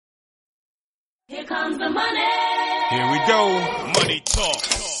Here comes the money. Here we go. Money talk.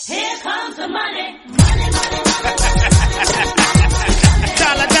 Here comes the money. Money, money, money.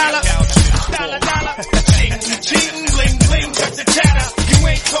 Dollar, dollar. Dollar, dollar. Ching, ching, bling, bling, cut the chatter. You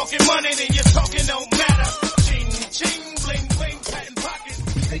ain't talking money, then your talking don't matter. Ching, ching, bling, bling, patent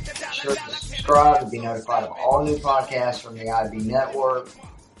pockets. Make sure to subscribe to be notified of all new podcasts from the IB Network.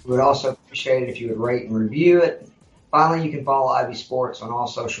 We would also appreciate it if you would rate and review it. Finally, you can follow IB Sports on all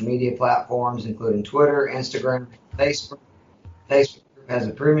social media platforms, including Twitter, Instagram, Facebook. Facebook group has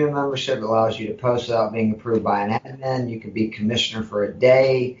a premium membership that allows you to post without being approved by an admin. You can be commissioner for a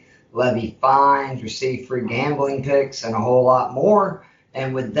day, levy fines, receive free gambling picks, and a whole lot more.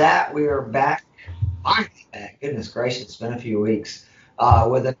 And with that, we are back. Finally back. Goodness gracious, it's been a few weeks.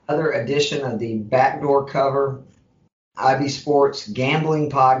 With another edition of the Backdoor Cover IB Sports Gambling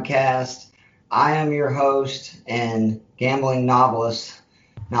Podcast. I am your host and gambling novice.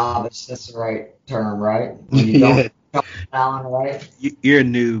 That's the right term, right? You don't Alan, right? You're a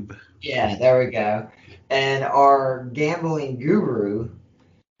noob. Yeah, there we go. And our gambling guru,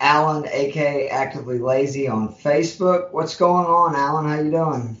 Alan, a.k.a. Actively Lazy on Facebook. What's going on, Alan? How you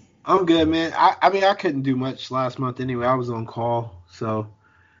doing? I'm good, man. I mean, I couldn't do much last month anyway. I was on call, so.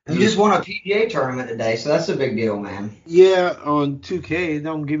 You just won a PGA tournament today, so that's a big deal, man. Yeah, on 2K, it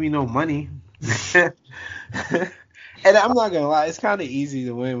don't give me no money. And I'm not gonna lie, it's kind of easy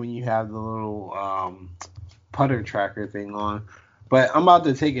to win when you have the little putter tracker thing on. But I'm about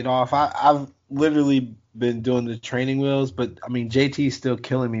to take it off. I've literally been doing the training wheels, but I mean JT's still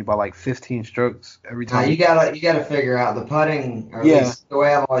killing me by like 15 strokes every time. You gotta figure out the putting. Or at least the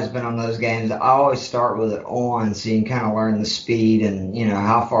way I've always been on those games, I always start with it on, so you can kind of learn the speed and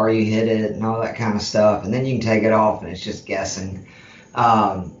how far you hit it and all that kind of stuff, and then you can take it off and it's just guessing.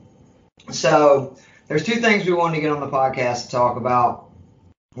 So there's two things we wanted to get on the podcast to talk about.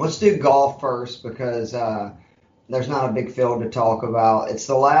 Let's do golf first because there's not a big field to talk about. It's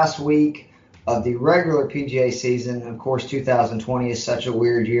the last week of the regular PGA season. Of course, 2020 is such a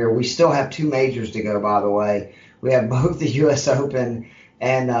weird year. We still have two majors to go, by the way. We have both the U.S. Open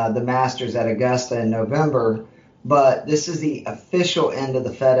and the Masters at Augusta in November. But this is the official end of the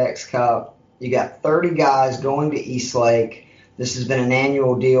FedEx Cup. You got 30 guys going to East Lake. This has been an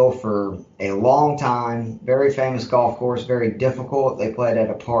annual deal for a long time. Very famous golf course, very difficult. They played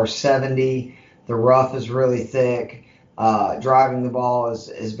at a par 70. The rough is really thick. Driving the ball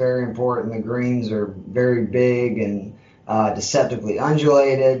is very important. The greens are very big and deceptively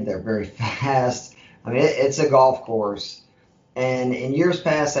undulated. They're very fast. I mean, it's a golf course. And in years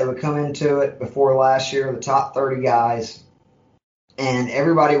past, they would come into it before last year, the top 30 guys, and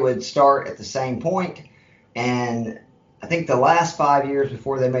everybody would start at the same point. And I think the last 5 years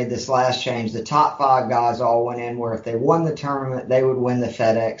before they made this last change, the top 5 guys all went in where if they won the tournament, they would win the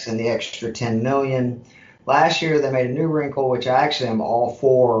FedEx and the extra $10 million. Last year, they made a new wrinkle, which I actually am all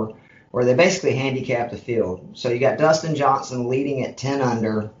for, where they basically handicapped the field. So you got Dustin Johnson leading at 10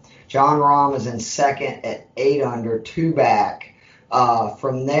 under. John Rahm is in second at 8 under, 2 back.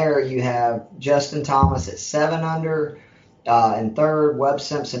 From there, you have Justin Thomas at 7 under. In third, Webb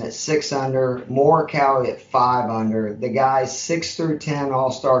Simpson at 6 under, Morikawa at 5 under. The guys 6 through 10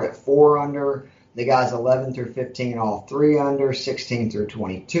 all start at 4 under. The guys 11 through 15 all 3 under, 16 through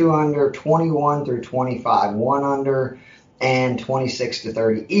 22 under, 21 through 25 1 under, and 26 to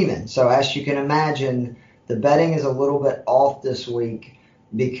 30 even. So as you can imagine, the betting is a little bit off this week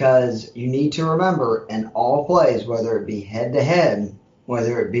because you need to remember in all plays, whether it be head-to-head,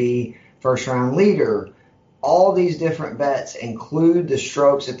 whether it be first-round leader, all these different bets include the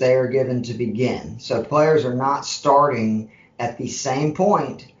strokes that they are given to begin. So players are not starting at the same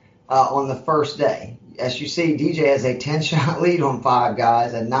point on the first day. As you see, DJ has a 10-shot lead on 5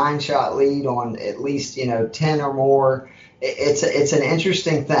 guys, a 9-shot lead on at least 10 or more. It's an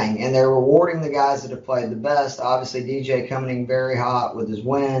interesting thing, and they're rewarding the guys that have played the best. Obviously, DJ coming in very hot with his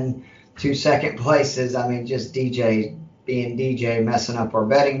win, 2 second places. I mean, just DJ being DJ, messing up our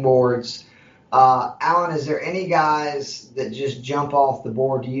betting boards. Alan, is there any guys that just jump off the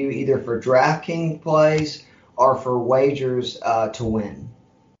board to you either for DraftKings plays or for wagers to win?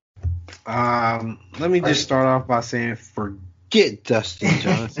 Let me just start off by saying forget Dustin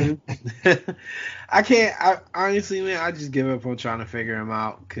Johnson. Honestly, man, I just give up on trying to figure him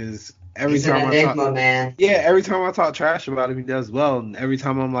out because every time I talk trash about him, he does well. And every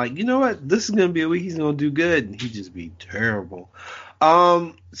time I'm like, you know what, this is going to be a week he's going to do good, and he just be terrible.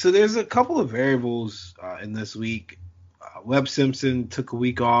 So there's a couple of variables in this week. Webb Simpson took a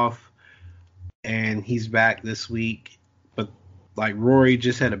week off, and he's back this week. But like Rory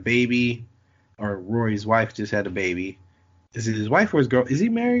just had a baby, or Rory's wife just had a baby, Is it his wife or his girl? Is he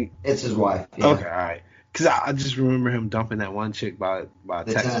married? It's his wife. Yeah. Okay, all right. Because I just remember him dumping that one chick by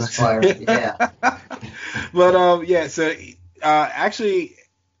the text tennis player. Yeah. But yeah. So actually,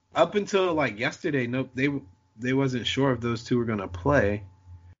 up until like yesterday, nope, they wasn't sure if those two were gonna play.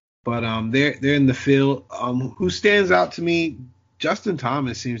 But they're in the field. Who stands out to me? Justin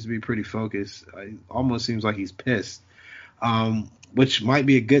Thomas seems to be pretty focused. It almost seems like he's pissed, which might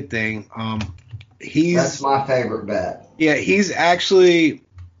be a good thing. That's my favorite bet. Yeah, he's actually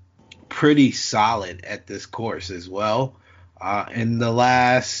pretty solid at this course as well. In the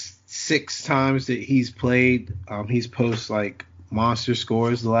last 6 times that he's played, he's posted like monster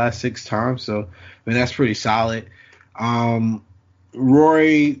scores the last 6 times. So, I mean, that's pretty solid.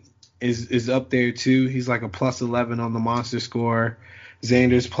 Rory is up there too. He's like a plus 11 on the monster score.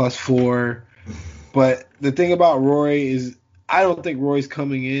 Xander's plus 4. But the thing about Rory is I don't think Rory's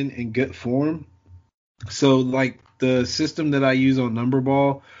coming in good form. So like the system that I use on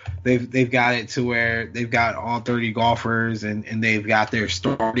Numberball, they've got it to where they've got all 30 golfers and they've got their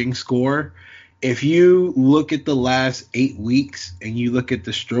starting score. If you look at the last 8 weeks and you look at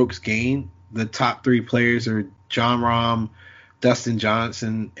the strokes gained, the top 3 players are Jon Rahm, Dustin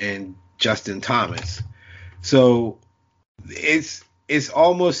Johnson, and Justin Thomas. So it's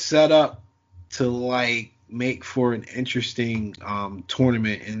almost set up to like make for an interesting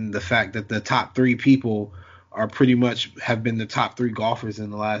tournament in the fact that the top 3 people are pretty much have been the top 3 golfers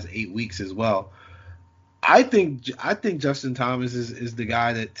in the last 8 weeks as well. I think Justin Thomas is the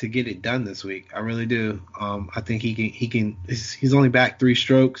guy to get it done this week. I really do. I think he can. He's only back 3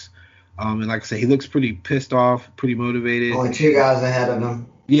 strokes. And like I said, he looks pretty pissed off, pretty motivated. Only 2 guys ahead of him.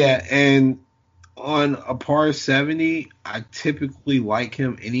 Yeah, and on a par 70, I typically like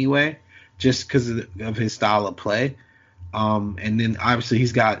him anyway, just because of his style of play. And then obviously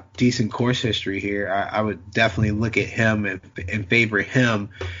he's got decent course history here. I would definitely look at him and favor him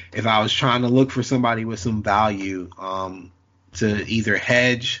if I was trying to look for somebody with some value to either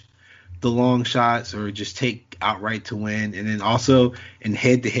hedge the long shots or just take outright to win. And then also in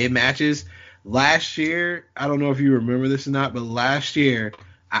head-to-head matches, last year, I don't know if you remember this or not, but last year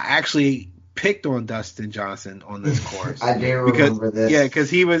I actually picked on Dustin Johnson on this course. I do remember this. Yeah, because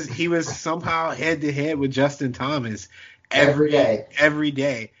he was somehow head-to-head with Justin Thomas every day.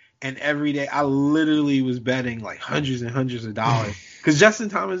 And every day I literally was betting like hundreds and hundreds of dollars because Justin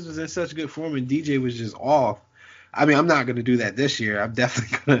Thomas was in such good form and DJ was just off. I mean, I'm not going to do that this year. I'm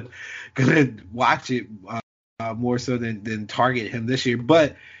definitely gonna watch it more so than target him this year.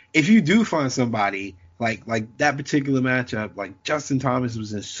 But if you do find somebody like that particular matchup, like Justin Thomas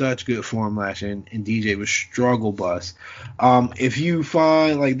was in such good form last year and DJ was struggle bus. If you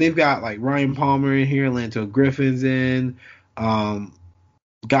find like they've got like Ryan Palmer in here, Lanto Griffin's in,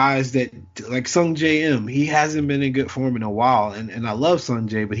 guys that like Sung J M, he hasn't been in good form in a while, and I love Sung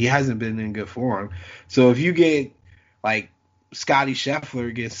J, but he hasn't been in good form. So if you get like Scotty Scheffler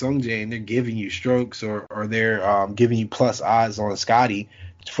against Sung J and they're giving you strokes or they're giving you plus odds on Scotty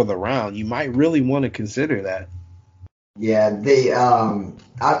for the round, you might really want to consider that. Yeah,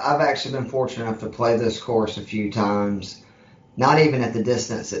 I've actually been fortunate enough to play this course a few times, not even at the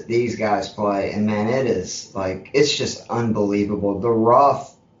distance that these guys play, and man, it is like it's just unbelievable. The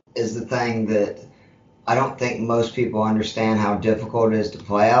rough is the thing that I don't think most people understand how difficult it is to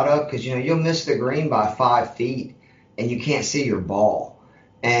play out of, because you'll miss the green by 5 feet and you can't see your ball.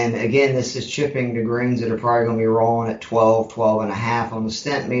 And again, this is chipping to greens that are probably going to be rolling at 12 and a half on the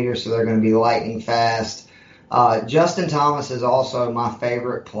stent meter, so they're going to be lightning fast. Justin Thomas is also my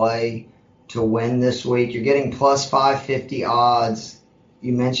favorite play to win this week. You're getting plus 550 odds.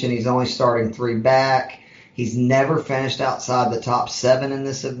 You mentioned he's only starting 3 back. He's never finished outside the top 7 in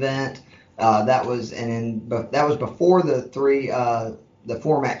this event. That was before the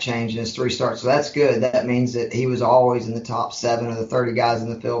format change in his 3 starts, so that's good. That means that he was always in the top 7 of the 30 guys in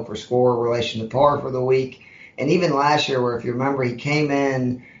the field for score relation to par for the week. And even last year, where if you remember, he came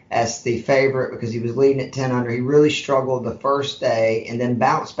in as the favorite because he was leading at 10 under. He really struggled the first day and then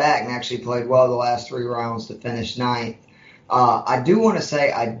bounced back and actually played well the last 3 rounds to finish 9th. I do want to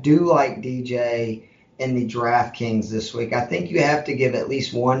say I do like DJ in the DraftKings this week. I think you have to give at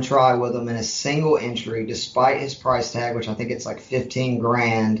least one try with him in a single entry, despite his price tag, which I think it's like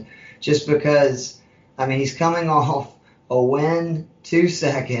 $15,000, just because, I mean, he's coming off a win, 2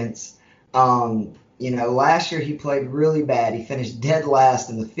 seconds. Last year he played really bad. He finished dead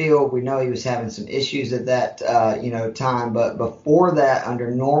last in the field. We know he was having some issues at that, time. But before that, under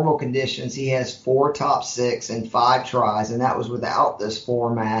normal conditions, he has 4 top 6 and 5 tries, and that was without this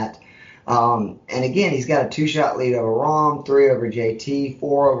format. And again, he's got a 2-shot lead over Rahm, 3 over JT,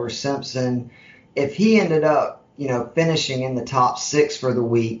 4 over Simpson. If he ended up finishing in the top 6 for the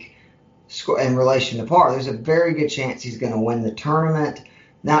week in relation to par, there's a very good chance he's going to win the tournament.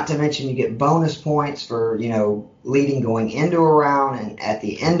 Not to mention you get bonus points for, leading going into a round and at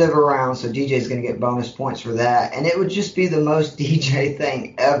the end of a round. So DJ's going to get bonus points for that. And it would just be the most DJ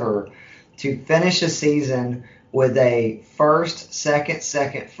thing ever to finish a season with a first, second,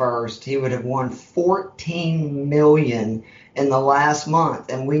 first. He would have won $14 million in the last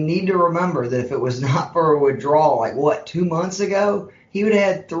month. And we need to remember that if it was not for a withdrawal, 2 months ago, he would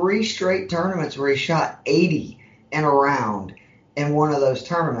have had 3 straight tournaments where he shot 80 in a round in one of those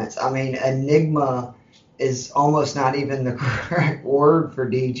tournaments. I mean, enigma is almost not even the correct word for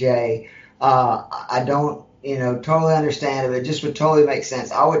DJ. I don't, totally understand it. It just would totally make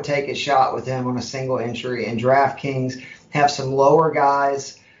sense. I would take a shot with him on a single entry, and DraftKings have some lower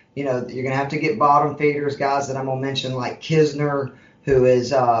guys. You're going to have to get bottom feeders, guys that I'm going to mention, like Kisner, who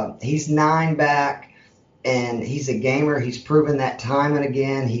is, he's 9 back. And he's a gamer. He's proven that time and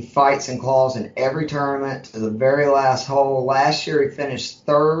again. He fights and claws in every tournament to the very last hole. Last year he finished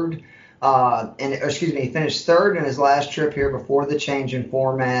third. He finished third in his last trip here before the change in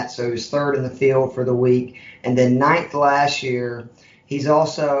format. So he was third in the field for the week. And then 9th last year. He's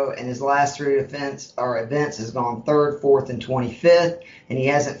also, in his last 3 events, has gone 3rd, 4th, and 25th. And he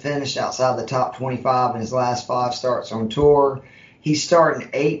hasn't finished outside the top 25 in his last 5 starts on tour. He's starting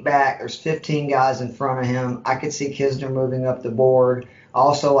 8 back. There's 15 guys in front of him. I could see Kisner moving up the board. I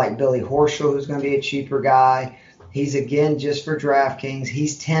also like Billy Horschel, who's going to be a cheaper guy. He's, again, just for DraftKings.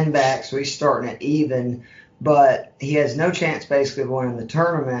 He's 10 back, so he's starting at even. But he has no chance, basically, of winning the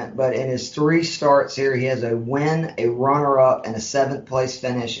tournament. But in his 3 starts here, he has a win, a runner-up, and a 7th-place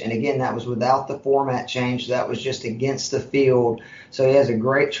finish. And, again, that was without the format change. That was just against the field. So he has a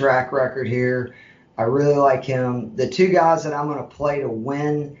great track record here. I really like him. The 2 guys that I'm going to play to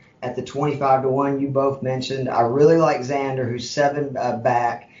win at the 25-1, you both mentioned. I really like Xander, who's 7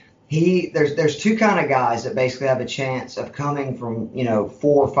 back. There's 2 kind of guys that basically have a chance of coming from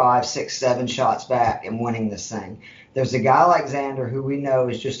 4, 5, 6, 7 shots back and winning this thing. There's a guy like Xander who we know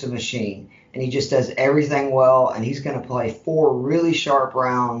is just a machine, and he just does everything well, and he's going to play 4 really sharp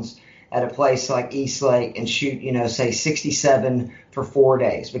rounds at a place like East Lake and shoot, say 67 for 4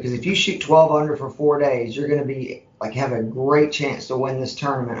 days. Because if you shoot 12 under for 4 days, you're going to be have a great chance to win this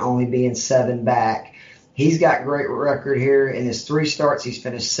tournament, only being 7 back. He's got great record here. In his 3 starts, he's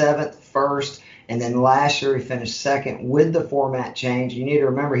finished 7th, 1st, and then last year he finished 2nd with the format change. You need to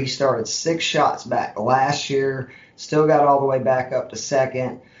remember he started 6 shots back last year, still got all the way back up to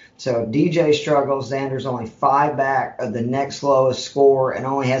 2nd. So if DJ struggles, Xander's only 5 back of the next lowest score and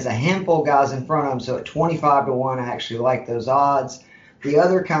only has a handful of guys in front of him. So at 25-1, I actually like those odds. The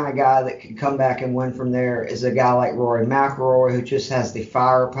other kind of guy that could come back and win from there is a guy like Rory McIlroy, who just has the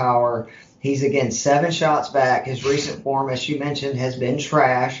firepower. He's, again, 7 shots back. His recent form, as you mentioned, has been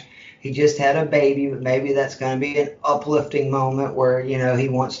trash. He just had a baby, but maybe that's going to be an uplifting moment where, he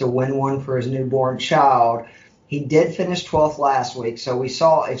wants to win one for his newborn child. He did finish 12th last week, so we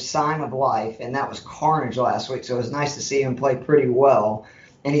saw a sign of life, and that was carnage last week, so it was nice to see him play pretty well.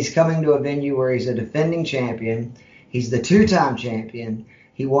 And he's coming to a venue where he's a defending champion. He's the 2-time champion.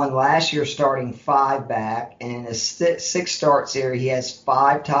 He won last year starting 5 back, and in his 6 starts here, he has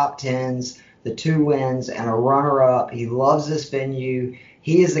 5 top 10s, the 2 wins, and a runner-up. He loves this venue.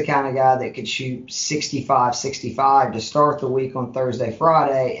 He is the kind of guy that could shoot 65-65 to start the week on Thursday,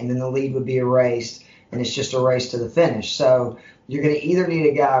 Friday, and then the lead would be erased. And it's just a race to the finish. So you're going to either need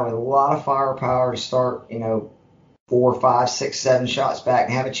a guy with a lot of firepower to start, 4, 5, 6, 7 shots back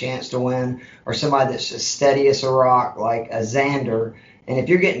and have a chance to win, or somebody that's as steady as a rock like a Xander. And if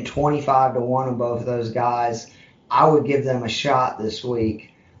you're getting 25-1 on both of those guys, I would give them a shot this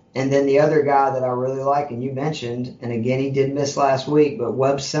week. And then the other guy that I really like, and you mentioned, and again, he did miss last week, but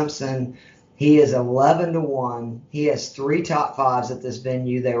Webb Simpson, he is 11-1. He has 3 top 5s at this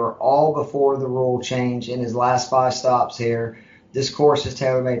venue. They were all before the rule change in his last 5 stops here. This course is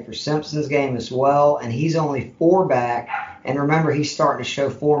tailor-made for Simpson's game as well, and he's only 4 back. And remember, he's starting to show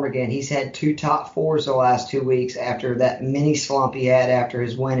form again. He's had 2 top 4s the last 2 weeks after that mini slump he had after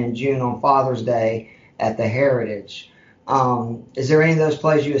his win in June on Father's Day at the Heritage. Is there any of those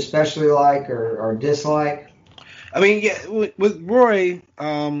plays you especially like or dislike? I mean, yeah, with Roy,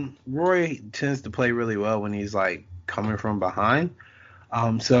 Roy tends to play really well when he's coming from behind.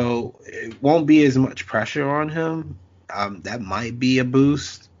 So it won't be as much pressure on him. That might be a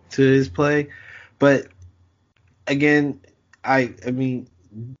boost to his play. But again, I mean,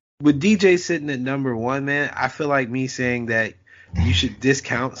 with DJ sitting at number 1, man, I feel like me saying that you should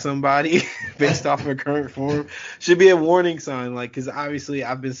discount somebody based off of current form should be a warning sign. Because obviously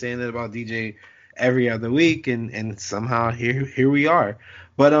I've been saying that about DJ every other week, and somehow here we are.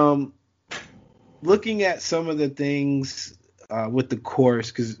 But looking at some of the things with the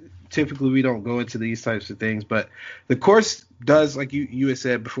course, because typically we don't go into these types of things, but the course does, like you had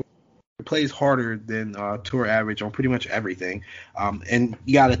said before, it plays harder than tour average on pretty much everything. And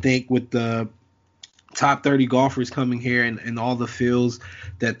you got to think with the top 30 golfers coming here and all the fields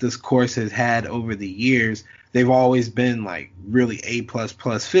that this course has had over the years, they've always been like really A++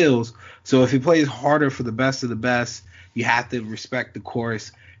 fields. So if it plays harder for the best of the best, you have to respect the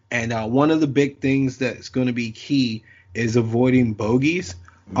course. And one of the big things that's going to be key is avoiding bogeys.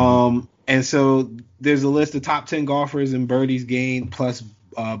 And so there's a list of top 10 golfers in birdies gained plus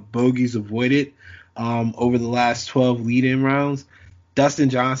bogeys avoided over the last 12 lead-in rounds. Dustin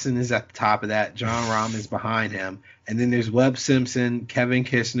Johnson is at the top of that. Jon Rahm is behind him. And then there's Webb Simpson, Kevin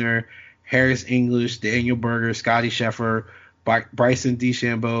Kisner, Harris English, Daniel Berger, Scotty Scheffler, Bryson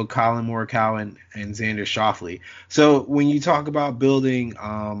DeChambeau, Colin Morikawa, and Xander Schauffele. So when you talk about building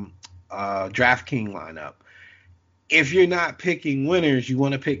DraftKings lineup, if you're not picking winners, you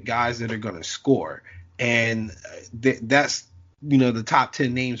want to pick guys that are going to score. And that's, the top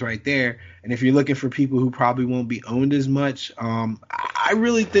 10 names right there. And if you're looking for people who probably won't be owned as much, I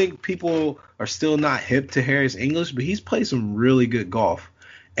really think people are still not hip to Harris English, but he's played some really good golf.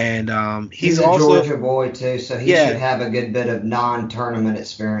 And he's a also Georgia boy too, so he should have a good bit of non-tournament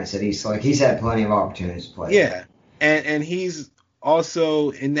experience at East Lake. He's had plenty of opportunities to play. Yeah, and he's also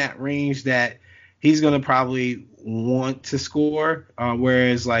in that range that he's going to probably want to score,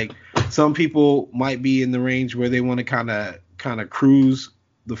 whereas like some people might be in the range where they want to kind of cruise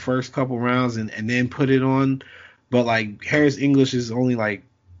the first couple rounds and then put it on. But like Harris English is only like,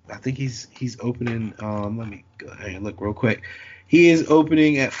 I think he's opening. Let me go ahead and look real quick. He is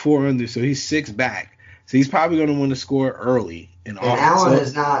opening at 4 under, so he's 6 back. So he's probably going to want to score early. And Allen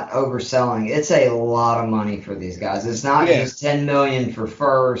is not overselling. It's a lot of money for these guys. It's not just $10 million for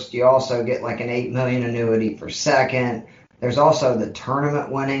first. You also get like an $8 million annuity for second. There's also the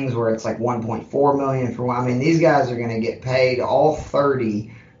tournament winnings where it's like $1.4 million for one. I mean, these guys are going to get paid all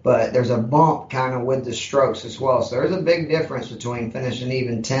 30, but there's a bump kind of with the strokes as well. So there's a big difference between finishing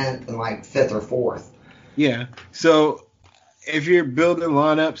even 10th and like 5th or 4th. Yeah. So if you're building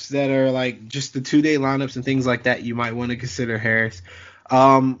lineups that are like just the 2-day lineups and things like that, you might want to consider Harris.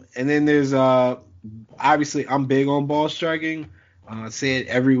 And then there's obviously I'm big on ball striking. I say it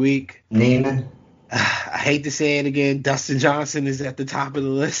every week. Neiman. I hate to say it again. Dustin Johnson is at the top of the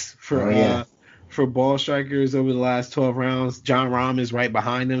list for ball strikers over the last 12 rounds. Jon Rahm is right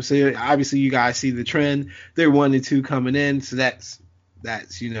behind him. So obviously you guys see the trend. They're 1 and 2 coming in, so that's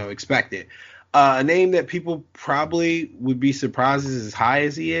expected. A name that people probably would be surprised is as high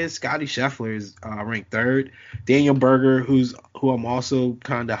as he is. Scotty Scheffler is ranked 3rd. Daniel Berger, who I'm also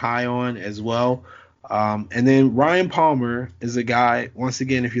kind of high on as well. And then Ryan Palmer is a guy, once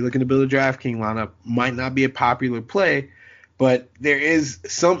again, if you're looking to build a DraftKings lineup, might not be a popular play, but there is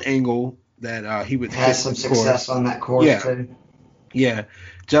some angle that he would have some success on that course too. Yeah.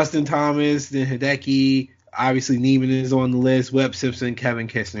 Justin Thomas, then Hideki. Obviously, Neiman is on the list. Webb Simpson, Kevin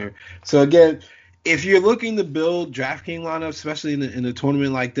Kisner. So again, if you're looking to build DraftKings lineups, especially in a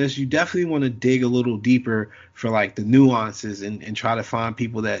tournament like this, you definitely want to dig a little deeper for like the nuances and try to find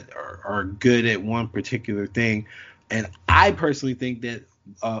people that are good at one particular thing. And I personally think that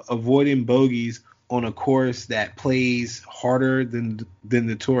avoiding bogeys on a course that plays harder than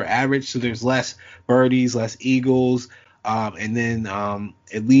the tour average, so there's less birdies, less eagles, and then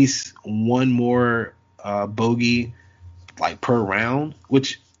at least one more bogey like per round,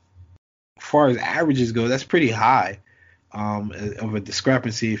 which as far as averages go, that's pretty high of a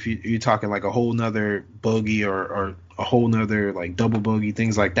discrepancy. If you're talking like a whole nother bogey or a whole nother like double bogey,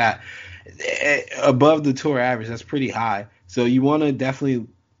 things like that, above the tour average, that's pretty high. So you want to definitely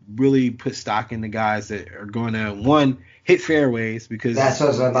really put stock in the guys that are going to, one, hit fairways, because that's what I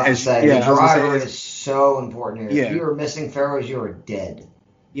was about to say. The driver is so important here. If you are missing fairways, you are dead.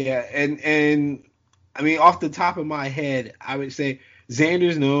 Yeah, and I mean, off the top of my head, I would say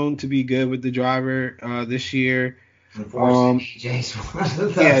Xander's known to be good with the driver this year. Unfortunately, DJ's one of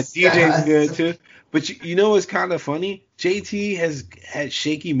those DJ's good too. But you know what's kind of funny? JT has had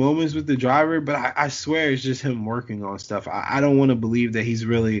shaky moments with the driver, but I swear it's just him working on stuff. I don't want to believe that he's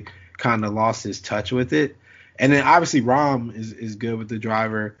really kind of lost his touch with it. And then obviously Rahm is good with the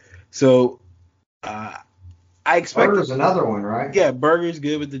driver. So I expect Berger's another one, right? Yeah, Berger's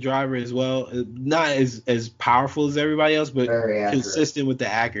good with the driver as well. Not as powerful as everybody else, but consistent with the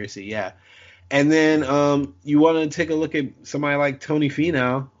accuracy. Yeah. And then you want to take a look at somebody like Tony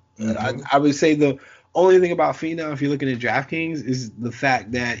Finau. Mm-hmm. I would say the only thing about Finau, if you're looking at DraftKings, is the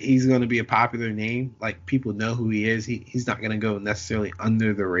fact that he's going to be a popular name. Like, people know who he is. He's not going to go necessarily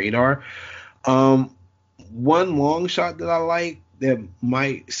under the radar. One long shot that I like that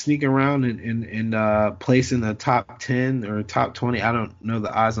might sneak around and place in the top 10 or top 20. I don't know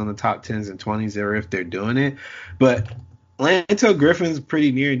the odds on the top 10s and 20s or if they're doing it, but Lanto Griffin's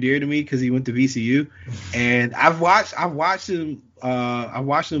pretty near and dear to me because he went to VCU, and I've watched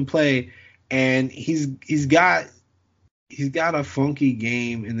him play, and he's got a funky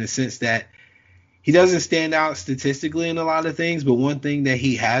game in the sense that he doesn't stand out statistically in a lot of things, but one thing that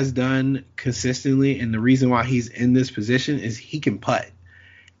he has done consistently, and the reason why he's in this position, is he can putt.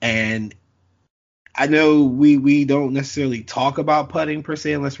 And I know we don't necessarily talk about putting per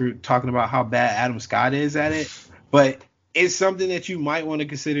se unless we're talking about how bad Adam Scott is at it, but it's something that you might want to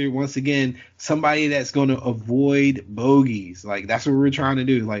consider. Once again, somebody that's going to avoid bogeys. Like, that's what we're trying to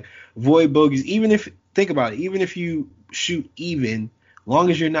do. Like, avoid bogeys. Think about it, even if you shoot even, long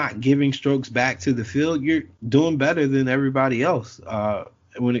as you're not giving strokes back to the field, you're doing better than everybody else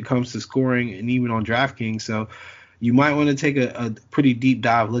when it comes to scoring and even on DraftKings. So you might want to take a pretty deep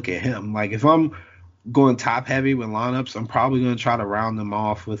dive look at him. Like, if I'm going top heavy with lineups, I'm probably going to try to round them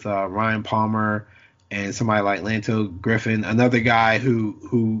off with Ryan Palmer and somebody like Lanto Griffin, another guy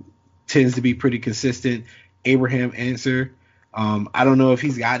who tends to be pretty consistent, Abraham Ancer. I don't know if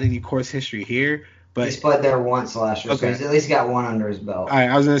he's got any course history here, but he's played there once last year, so he's at least got one under his belt. All right,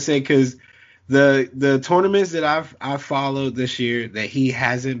 I was gonna say, because the tournaments that I've followed this year that he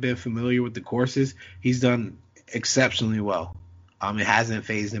hasn't been familiar with the courses, he's done exceptionally well. It hasn't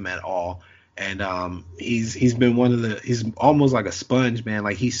fazed him at all, and he's been he's almost like a sponge, man.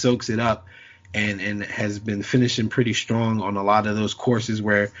 Like, he soaks it up, and has been finishing pretty strong on a lot of those courses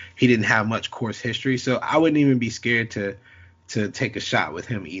where he didn't have much course history. So I wouldn't even be scared to take a shot with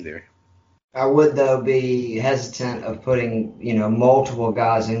him either. I would, though, be hesitant of putting, multiple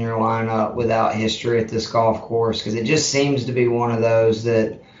guys in your lineup without history at this golf course, because it just seems to be one of those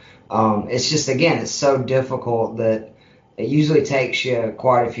that it's just, again, it's so difficult that it usually takes you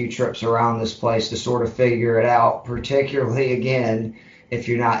quite a few trips around this place to sort of figure it out, particularly, again, if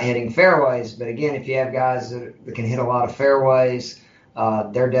you're not hitting fairways. But, again, if you have guys that can hit a lot of fairways,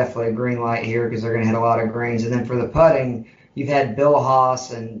 they're definitely a green light here because they're going to hit a lot of greens. And then for the putting, you've had Bill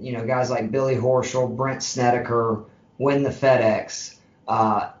Haas and, guys like Billy Horschel, Brent Snedeker win the FedEx.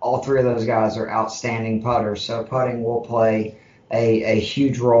 All three of those guys are outstanding putters, so putting will play a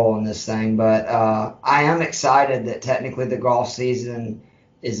huge role in this thing. But I am excited that technically the golf season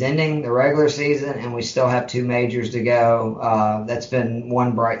is ending, the regular season, and we still have two majors to go. That's been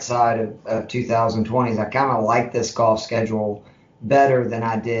one bright side of 2020. I kind of like this golf schedule better than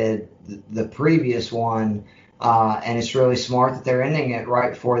I did the previous one. And it's really smart that they're ending it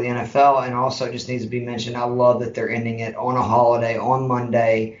right before the NFL. And also, just needs to be mentioned, I love that they're ending it on a holiday, on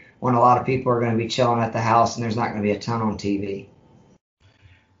Monday, when a lot of people are going to be chilling at the house and there's not going to be a ton on TV.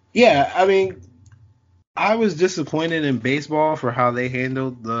 Yeah, I mean, I was disappointed in baseball for how they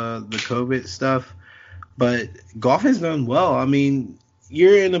handled the COVID stuff, but golf has done well. I mean,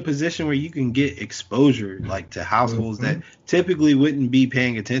 you're in a position where you can get exposure, like, to households that typically wouldn't be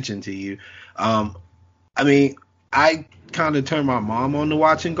paying attention to you. I mean, I kind of turned my mom on to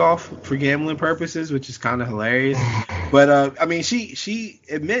watching golf for gambling purposes, which is kind of hilarious. But, I mean, she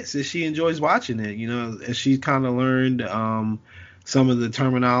admits that she enjoys watching it, as she kind of learned some of the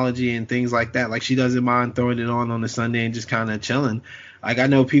terminology and things like that. Like, she doesn't mind throwing it on a Sunday and just kind of chilling. Like, I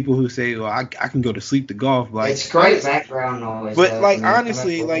know people who say, well, I can go to sleep to golf. Like, it's great background noise. But, like,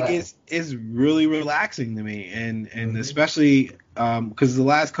 honestly, like, it's really relaxing to me. And especially because the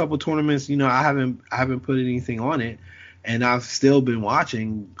last couple tournaments, I haven't put anything on it, and I've still been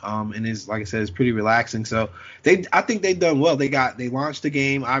watching. And it's, like I said, it's pretty relaxing. So I think they've done well. They launched the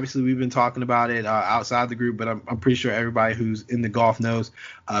game. Obviously, we've been talking about it outside the group, but I'm pretty sure everybody who's in the golf knows.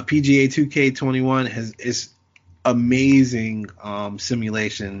 PGA 2K21 is amazing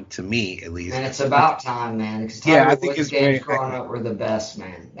simulation to me, at least. And it's about time, man. I think it's games growing up were the best,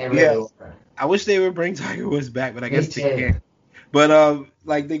 man. They really were. I wish they would bring Tiger Woods back, but I guess they can't. But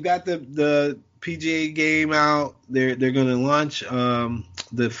like, they got the PGA game out. They're gonna launch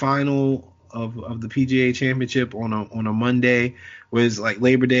the final of the PGA Championship on a Monday, was like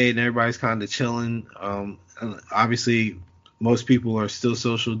Labor Day, and everybody's kind of chilling. Obviously, most people are still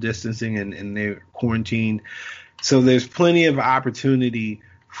social distancing and they're quarantined. So there's plenty of opportunity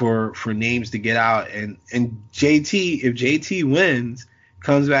for names to get out. And JT, if JT wins,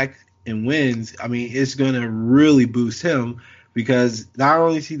 comes back and wins, I mean, it's going to really boost him, because not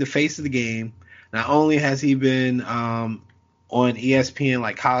only is he the face of the game, not only has he been on ESPN,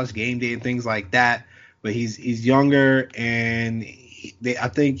 like College Game Day and things like that, but he's younger, and I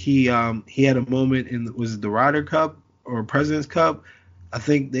think he had a moment was it the Ryder Cup or President's Cup? I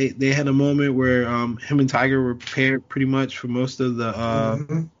think they had a moment where him and Tiger were paired pretty much for most of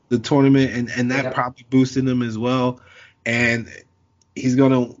the tournament, and that probably boosted him as well. And he's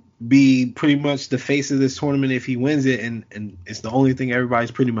gonna be pretty much the face of this tournament if he wins it, and it's the only thing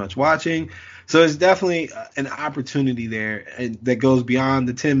everybody's pretty much watching. So it's definitely an opportunity there that goes beyond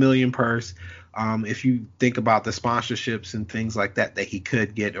the $10 million purse. If you think about the sponsorships and things like that he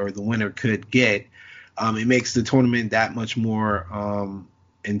could get or the winner could get, it makes the tournament that much more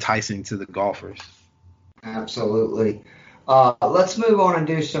enticing to the golfers. Absolutely. Let's move on and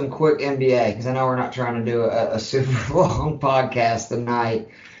do some quick NBA, because I know we're not trying to do a super long podcast tonight.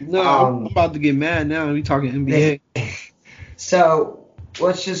 No, I'm about to get mad now. We talking NBA. So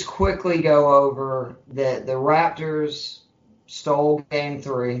let's just quickly go over the Raptors stole Game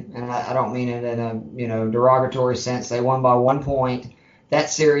 3, and I don't mean it in a derogatory sense. They won by 1 point. That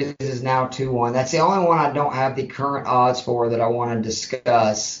series is now 2-1. That's the only one I don't have the current odds for that I want to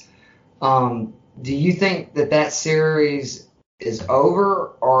discuss. Do you think that series is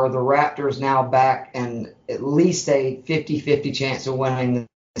over, or are the Raptors now back and at least a 50-50 chance of winning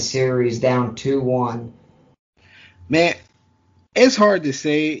the series down 2-1? Man, it's hard to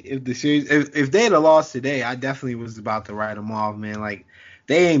say if the series if they had lost today, I definitely was about to write them off, man. Like,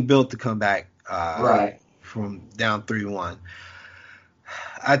 they ain't built to come back from down 3-1.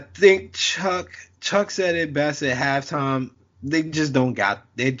 I think Chuck said it best at halftime. They just don't got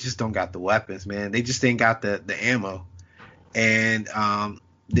the weapons, man. They just ain't got the ammo, and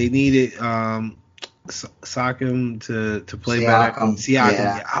they needed Siakam to play better. Siakam.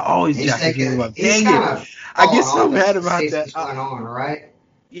 Yeah. I always jack him up. Dang it! I get so mad about that. Going on, right?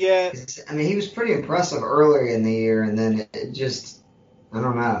 Yeah. I mean, he was pretty impressive earlier in the year, and then it just, I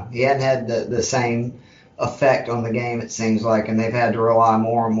don't know. He hadn't had the same effect on the game, it seems like, and they've had to rely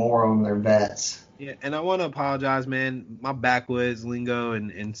more and more on their vets. Yeah, and I want to apologize, man. My backwoods lingo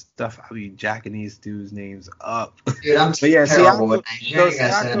and stuff, I'll be jacking these dudes' names up. Dude, I'm terrible with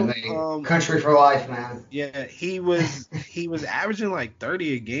names. Country for life, man. Yeah, he was averaging like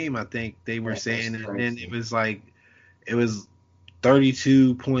 30 a game, I think they were saying, and then it was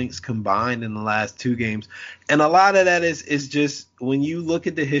 32 points combined in the last 2 games. And a lot of that is just when you look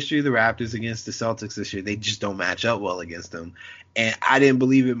at the history of the Raptors against the Celtics this year, they just don't match up well against them. And I didn't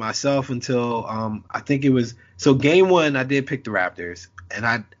believe it myself until I think it was – so Game 1, I did pick the Raptors, and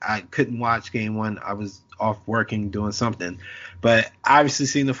I couldn't watch Game 1. I was off working, doing something. But I obviously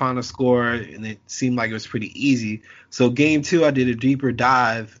seen the final score, and it seemed like it was pretty easy. So Game 2, I did a deeper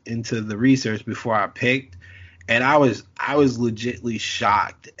dive into the research before I picked, and I was legitly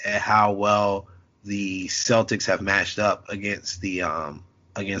shocked at how well the Celtics have matched up against the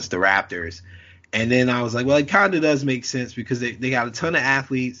Raptors. And then I was like, well, it kind of does make sense because they got a ton of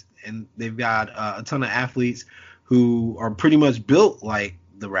athletes, and they've got a ton of athletes who are pretty much built like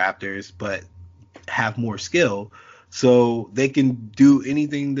the Raptors but have more skill. So they can do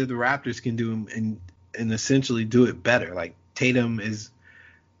anything that the Raptors can do and essentially do it better. Like, Tatum is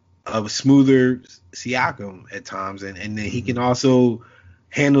a smoother Siakam at times, and then he can also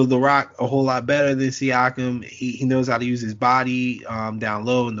handle the rock a whole lot better than Siakam. He knows how to use his body down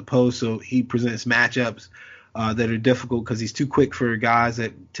low in the post, so he presents matchups that are difficult because he's too quick for guys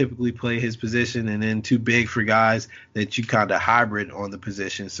that typically play his position, and then too big for guys that you kind of hybrid on the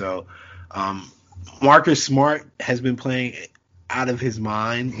position. So Marcus Smart has been playing out of his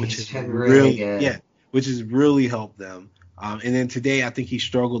mind, which is really good. Yeah, which has really helped them. And then today, I think he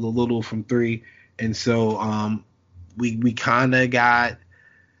struggled a little from 3, and so we kind of got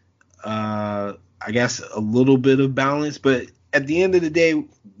I guess a little bit of balance, but at the end of the day,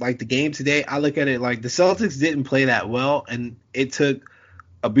 like the game today, I look at it like the Celtics didn't play that well, and it took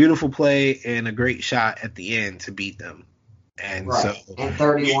a beautiful play and a great shot at the end to beat them. And so, and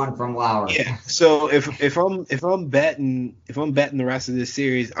 31 from Lowry. Yeah. So if I'm betting the rest of this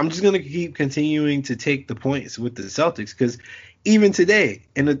series, I'm just gonna keep continuing to take the points with the Celtics, because even today,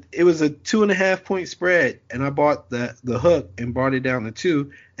 and it was a 2.5 point spread, and I bought the hook and brought it down to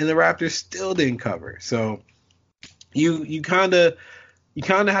 2, and the Raptors still didn't cover. So you kind of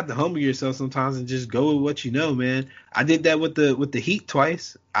have to humble yourself sometimes and just go with what you know, man. I did that with the Heat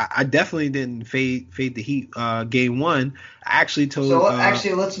twice. I definitely didn't fade the Heat Game 1. I actually told.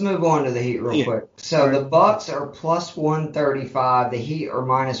 So let's move on to the Heat real quick. So the Bucks are plus 135. The Heat are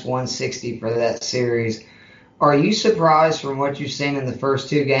minus 160 for that series. Are you surprised from what you've seen in the first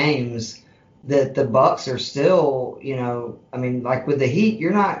 2 games that the Bucks are still, I mean, like with the Heat,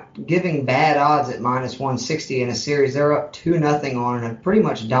 you're not giving bad odds at minus 160 in a series. They're up 2-0 on and have pretty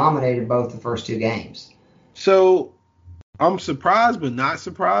much dominated both the first two games. So I'm surprised, but not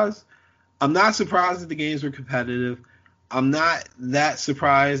surprised. I'm not surprised that the games were competitive. I'm not that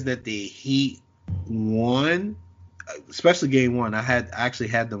surprised that the Heat won, especially game one. I actually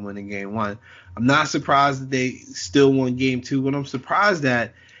had them win in game one. I'm not surprised that they still won game two. What I'm surprised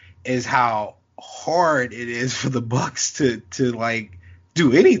at is how hard it is for the Bucks to like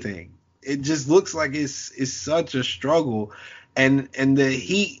do anything. It just looks like it's such a struggle, and the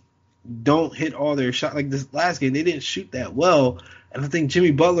Heat don't hit all their shots. Like this last game, they didn't shoot that well, and I think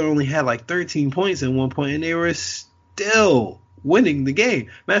Jimmy Butler only had like 13 points at one point, and they were still winning the game.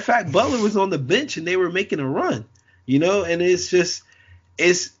 Matter of fact, Butler was on the bench and they were making a run, and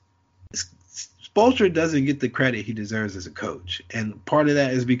Spoelstra doesn't get the credit he deserves as a coach, and part of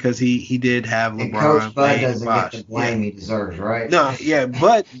that is because he did have LeBron. And Coach Bud doesn't get the blame he deserves, right? No, yeah,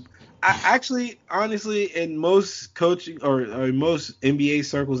 but I actually, honestly, in most coaching or most NBA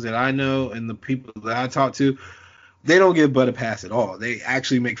circles that I know and the people that I talk to, they don't give Bud a pass at all. They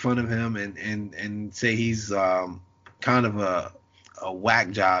actually make fun of him and say he's kind of a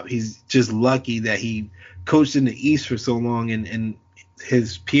whack job. He's just lucky that he coached in the East for so long, and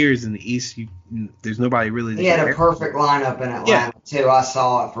his peers in the East, there's nobody really. He had a perfect lineup in Atlanta too. I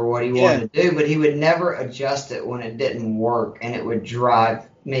saw it for what he wanted to do, but he would never adjust it when it didn't work, and it would drive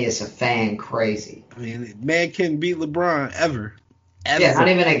me as a fan crazy. I mean, man can't beat LeBron ever. Yeah, not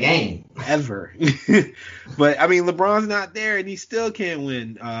even a game. Ever. But I mean, LeBron's not there, and he still can't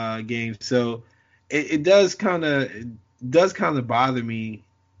win games. So it does kind of bother me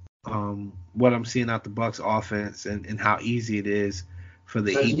what I'm seeing out the Bucks offense and how easy it is for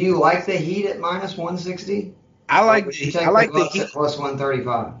the Heat. Do you like the Heat at minus 160? I like the Heat at plus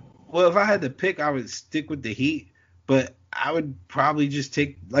 135. Well, if I had to pick, I would stick with the Heat, but I would probably just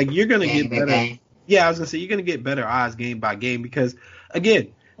take you're gonna get better. Game. Yeah, I was gonna say you're gonna get better odds game by game because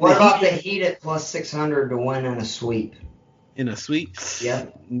again. What about the Heat at plus 600 to win in a sweep? In a sweep?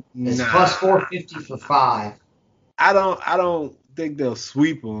 Yep. It's plus 450 for 5. I don't think they'll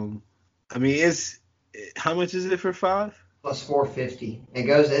sweep them. I mean, how much is it for 5? Plus 450.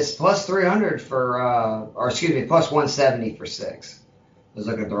 It's plus 300 for, plus 170 for 6. I was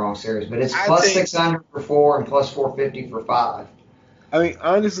looking at the wrong series, but it's plus 600 for 4 and plus 450 for 5. I mean,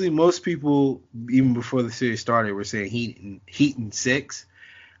 honestly, most people, even before the series started, were saying Heat and 6.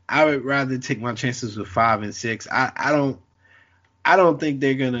 I would rather take my chances with 5 and 6. I don't think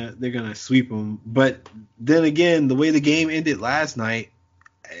they're gonna sweep them. But then again, the way the game ended last night,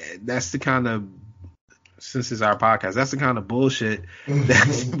 that's the kind of, since it's our podcast, that's the kind of bullshit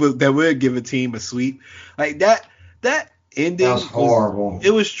that would give a team a sweep. Like that ending was horrible.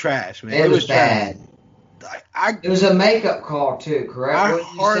 It was trash, man. It was bad. It was a makeup call too, correct?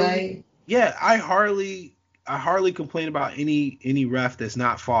 What did you say? Yeah, I hardly complain about any ref that's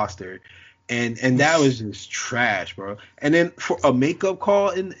not Foster. And that was just trash, bro. And then for a makeup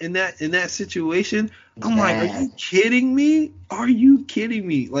call in that situation, I'm like, are you kidding me? Are you kidding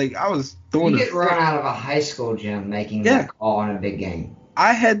me? Like, I was throwing. You get run out of a high school gym making that call in a big game.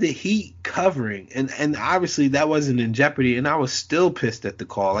 I had the Heat covering, and obviously that wasn't in jeopardy, and I was still pissed at the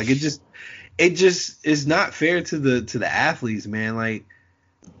call. Like, it just is not fair to the athletes, man. Like,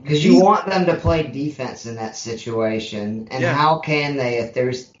 because you want them to play defense in that situation, and how can they if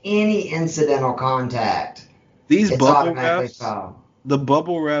there's any incidental contact? These bubble refs, the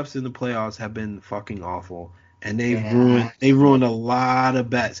bubble refs in the playoffs have been fucking awful, and they've ruined a lot of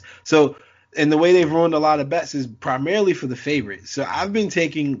bets. So, and the way they've ruined a lot of bets is primarily for the favorite. So I've been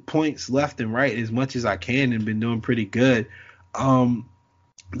taking points left and right as much as I can and been doing pretty good. The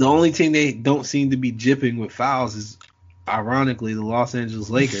only team they don't seem to be jipping with fouls is, ironically, the Los Angeles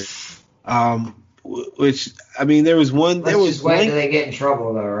Lakers. Which, I mean, there was one. Let's just wait till they get in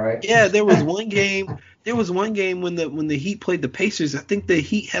trouble, though, right? Yeah, there was one game. There was one game when the Heat played the Pacers. I think the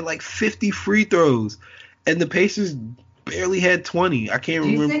Heat had like 50 free throws, and the Pacers barely had 20. I can't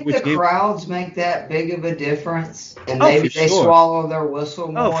remember which game. Do you think the crowds make that big of a difference? And maybe they swallow their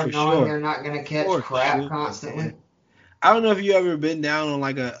whistle more, knowing they're not going to catch crap constantly? I don't know if you ever been down on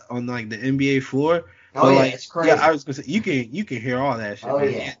the NBA floor. Oh, yeah, it's crazy. Yeah, I was gonna say you can hear all that shit. Oh,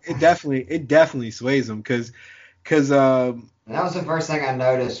 man. yeah. It definitely sways them because that was the first thing I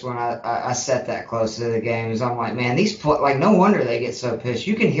noticed when I sat that close to the game. Is I'm like, man, no wonder they get so pissed.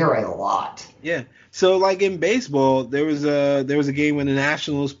 You can hear a lot. Yeah. So like in baseball, there was a game when the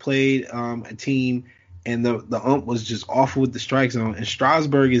Nationals played a team, and the ump was just awful with the strike zone. And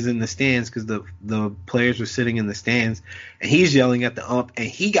Strasburg is in the stands because the players were sitting in the stands, and he's yelling at the ump, and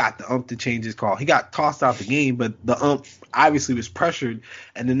he got the ump to change his call. He got tossed out the game, but the ump obviously was pressured,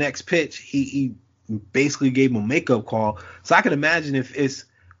 and the next pitch he basically gave him a makeup call. So I can imagine if it's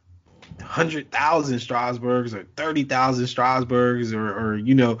 100,000 Strasburgs or 30,000 Strasburgs or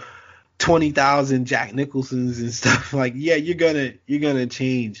 20,000 Jack Nicholsons and stuff, like, yeah, you're gonna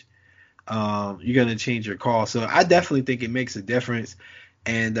change. You're gonna change your call. So I definitely think it makes a difference.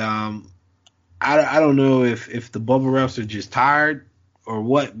 And I don't know if the bubble refs are just tired or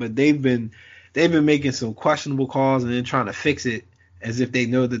what, but they've been making some questionable calls and then trying to fix it as if they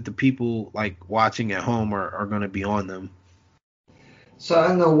know that the people like watching at home are going to be on them. So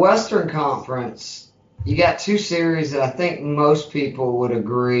in the Western Conference, you got two series that I think most people would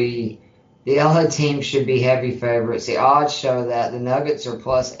agree the LA team should be heavy favorites. The odds show that. The Nuggets are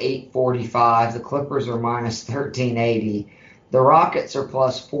plus 845. The Clippers are minus 1380. The Rockets are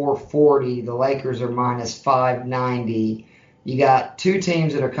plus 440. The Lakers are minus 590. You got two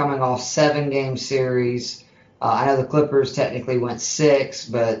teams that are coming off 7-game series. I know the Clippers technically went 6,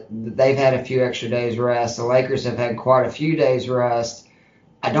 but they've had a few extra days rest. The Lakers have had quite a few days rest.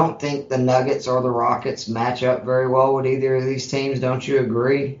 I don't think the Nuggets or the Rockets match up very well with either of these teams. Don't you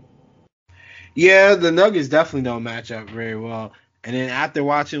agree? Yeah, the Nuggets definitely don't match up very well. And then after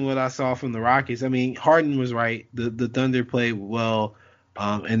watching what I saw from the Rockets, I mean, Harden was right. The Thunder played well,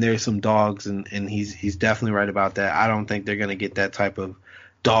 and there's some dogs, and he's definitely right about that. I don't think they're going to get that type of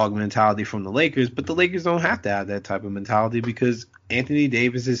dog mentality from the Lakers, but the Lakers don't have to have that type of mentality because Anthony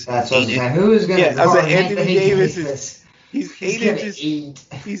Davis is. That's what I'm saying. Who is going to guard Anthony Davis? He's 8 inches.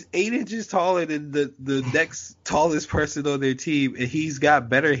 He's 8 inches taller than the next tallest person on their team, and he's got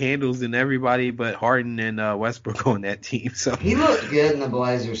better handles than everybody but Harden and Westbrook on that team. So he looked good in the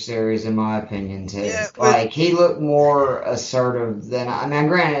Blazers series, in my opinion, too. Yeah, he looked more assertive than. I mean,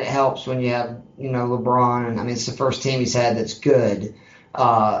 granted, it helps when you have LeBron, and I mean it's the first team he's had that's good, in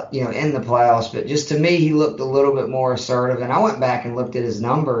the playoffs. But just to me, he looked a little bit more assertive, and I went back and looked at his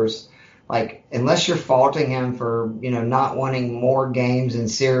numbers. Like, unless you're faulting him for, not winning more games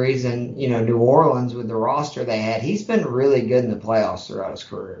and series and, New Orleans with the roster they had, he's been really good in the playoffs throughout his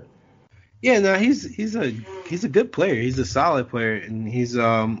career. Yeah, no, he's a good player. He's a solid player, and he's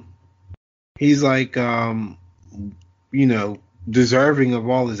like deserving of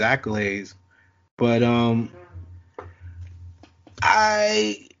all his accolades. But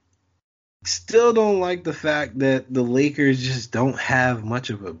I still don't like the fact that the Lakers just don't have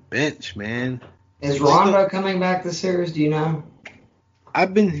much of a bench, man. Is Rondo coming back this series? Do you know?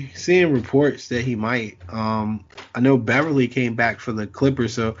 I've been seeing reports that he might. I know Beverly came back for the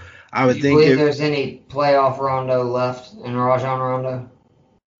Clippers, so I would think. Do you believe there's any playoff Rondo left in Rajon Rondo?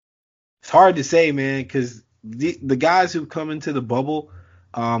 It's hard to say, man, because the guys who come into the bubble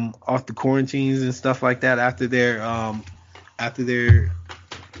off the quarantines and stuff like that after their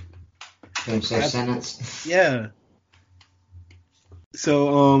finish their sentence. Yeah.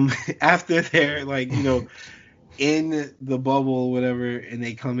 So after they're in the bubble or whatever, and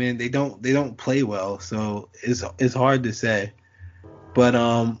they come in, they don't play well. So it's hard to say. But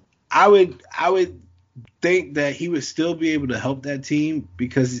I would think that he would still be able to help that team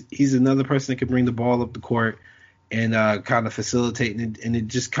because he's another person that can bring the ball up the court and kind of facilitate, and it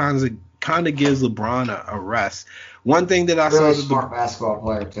just kind of gives LeBron a rest. One thing that I really saw, smart basketball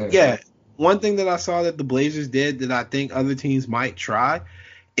player too. Yeah. One thing that I saw that the Blazers did that I think other teams might try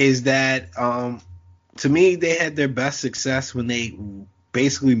is that, to me, they had their best success when they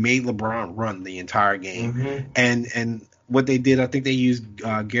basically made LeBron run the entire game. Mm-hmm. And what they did, I think they used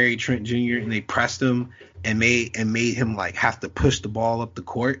Gary Trent Jr. and they pressed him and made him have to push the ball up the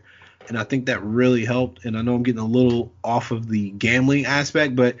court. And I think that really helped. And I know I'm getting a little off of the gambling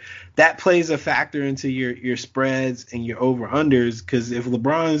aspect, but that plays a factor into your spreads and your over-unders, because if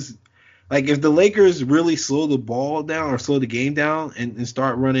LeBron's if the Lakers really slow the ball down or slow the game down and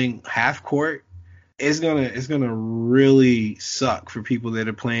start running half court, it's gonna really suck for people that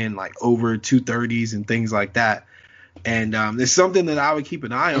are playing over 230s and things like that. And it's something that I would keep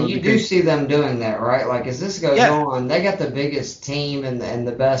an eye on. And you do see them doing that, right? As this goes on, they got the biggest team and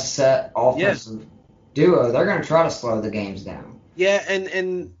the best set offensive duo. They're gonna try to slow the games down. Yeah,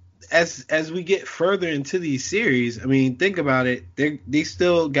 and as we get further into these series, I mean, think about it. They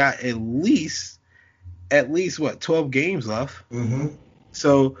still got at least 12 games left. Mm-hmm.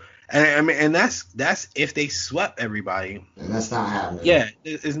 So, and that's if they swept everybody. And that's not happening. Yeah,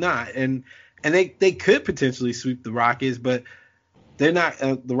 it's not. And they could potentially sweep the Rockets, but they're not.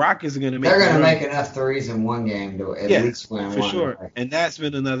 The Rockets are going to make. They're going to make enough threes in one game to at least win for one. Sure. Way. And that's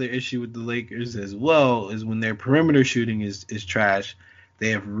been another issue with the Lakers as well, is when their perimeter shooting is trash, they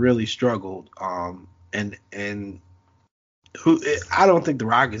have really struggled. And I don't think the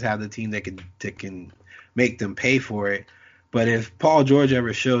Rockets have the team that can make them pay for it. But if Paul George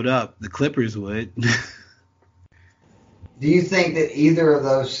ever showed up, the Clippers would. Do you think that either of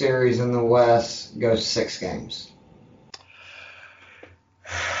those series in the West goes 6 games?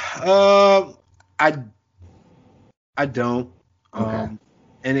 I don't. Okay.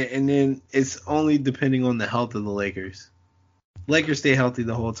 And then it's only depending on the health of the Lakers. Lakers stay healthy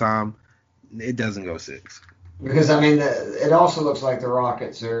the whole time. It doesn't go 6. Because, I mean, it also looks like the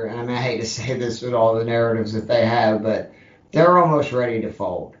Rockets are, and I mean, I hate to say this with all the narratives that they have, but they're almost ready to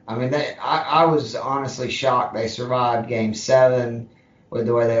fold. I mean, I was honestly shocked they survived Game 7 with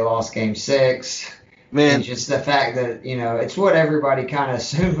the way they lost Game 6. Man. And just the fact that, you know, it's what everybody kind of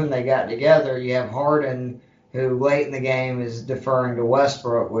assumed when they got together. You have Harden, who late in the game is deferring to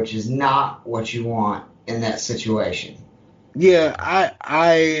Westbrook, which is not what you want in that situation. Yeah,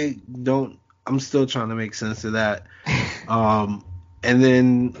 I don't. I'm still trying to make sense of that. And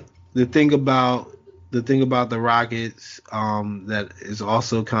then the thing about the Rockets that is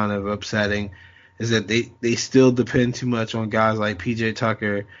also kind of upsetting is that they still depend too much on guys like PJ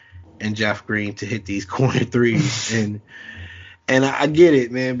Tucker and Jeff Green to hit these corner threes. and I get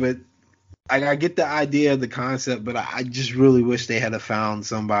it, man, but I get the idea of the concept, but I just really wish they had found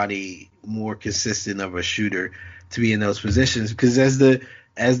somebody more consistent of a shooter to be in those positions, because as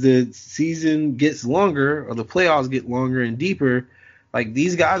the season gets longer or the playoffs get longer and deeper, like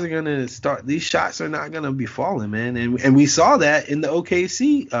these guys are gonna start. These shots are not gonna be falling, man, and we saw that in the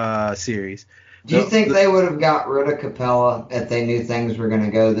OKC series. Do you think they would have got rid of Capella if they knew things were going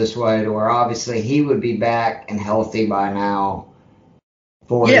to go this way, to where obviously he would be back and healthy by now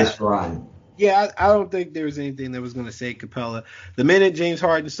for this run? Yeah, I don't think there was anything that was going to save Capella. The minute James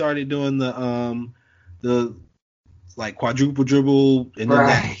Harden started doing the like quadruple dribble, and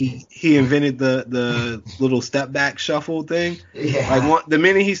then he invented the little step back shuffle thing. Yeah. Like the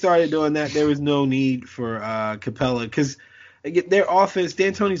minute he started doing that, there was no need for Capella, because their offense,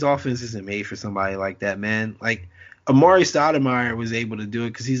 D'Antoni's offense isn't made for somebody like that, man. Like Amari Stoudemire was able to do it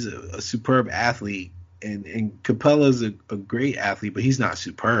because he's a superb athlete, and Capella's a great athlete, but he's not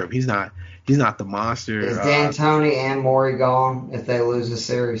superb. He's not the monster. Is D'Antoni and Morey gone if they lose the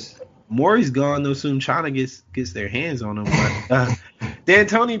series? Morey's gone though soon. China gets their hands on him. But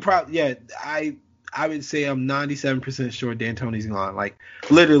D'Antoni probably, I would say I'm 97% sure D'Antoni's gone. Like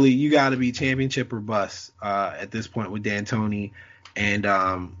literally, you got to be championship or bust at this point with D'Antoni, and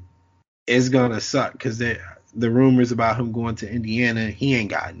it's gonna suck because the rumors about him going to Indiana, he ain't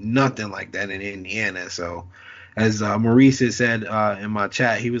got nothing like that in Indiana. So as Maurice had said in my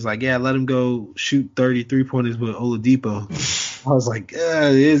chat, he was like, yeah, let him go shoot 33 pointers with Oladipo. I was like, it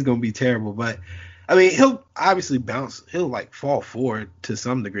is gonna be terrible, but I mean, he'll obviously bounce. He'll like fall forward to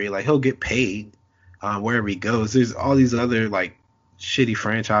some degree. Like he'll get paid wherever he goes. There's all these other like shitty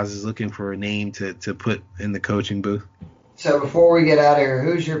franchises looking for a name to put in the coaching booth. So before we get out of here,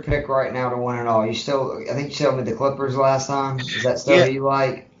 who's your pick right now to win it all? I think you showed me the Clippers last time. Is that still who you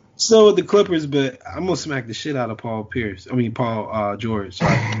like? So with the Clippers, but I'm gonna smack the shit out of Paul George.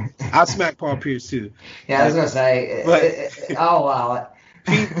 Sorry. I'll smack Paul Pierce too. Yeah, I was gonna say, but I'll allow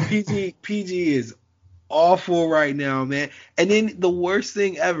it. PG is awful right now, man. And then the worst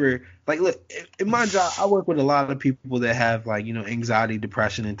thing ever, like, look, in my job, I work with a lot of people that have like, you know, anxiety,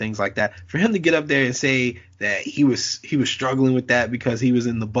 depression, and things like that. For him to get up there and say that he was struggling with that because he was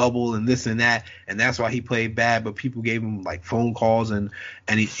in the bubble and this and that, and that's why he played bad, but people gave him like phone calls and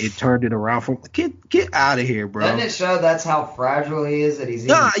it turned it around for him. Get out of here, bro. Doesn't it show that's how fragile he is that he's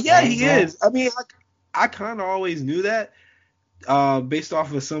he is. I mean, I kind of always knew that. Based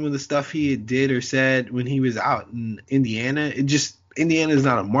off of some of the stuff he did or said when he was out in Indiana, Indiana is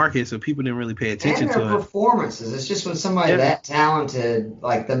not a market, so people didn't really pay attention to it. Performances. It's just when somebody that talented,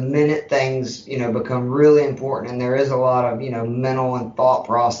 like the minute things, you know, become really important, and there is a lot of, you know, mental and thought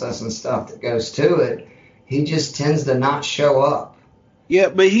process and stuff that goes to it, he just tends to not show up. Yeah,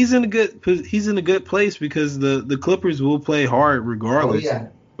 but he's in a good place because the Clippers will play hard regardless,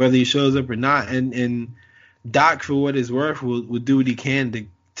 whether he shows up or not, and Doc, for what it's worth, will do what he can to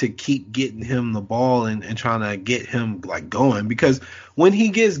keep getting him the ball and trying to get him like going, because when he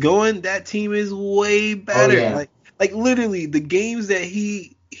gets going, that team is way better. Oh, yeah. Like literally the games that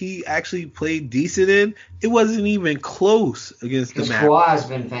he actually played decent in, it wasn't even close against the Mavericks. Kawhi's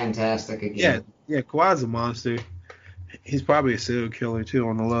been fantastic again. Yeah, Kawhi's a monster. He's probably a serial killer too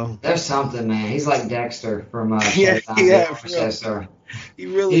on the low. There's something, man. He's like Dexter from yeah. He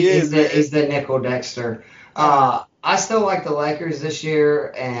really is. He's the nickel Dexter. I still like the Lakers this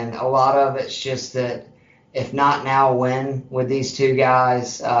year, and a lot of it's just that if not now, when with these two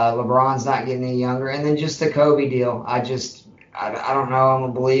guys? LeBron's not getting any younger, and then just the Kobe deal. I don't know. I'm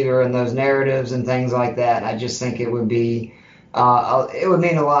a believer in those narratives and things like that. I just think it would be. It would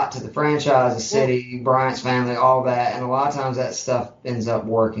mean a lot to the franchise, the city, Bryant's family, all that, and a lot of times that stuff ends up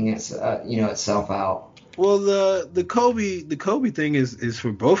working itself out. Well, the Kobe thing is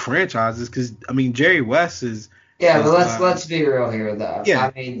for both franchises because I mean Jerry West is. Yeah, but let's be real here though. Yeah,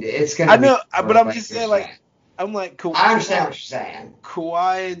 I mean it's gonna. I know, but I'm just saying Kawhi, I understand what you're saying.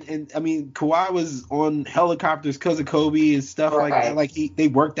 Kawhi and I mean Kawhi was on helicopters because of Kobe and stuff like that. Like they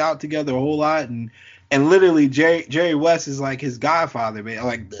worked out together a whole lot and literally Jerry West is like his godfather, man.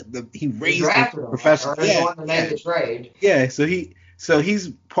 Like he raised him professionally. Yeah, to make the trade. Yeah, so he's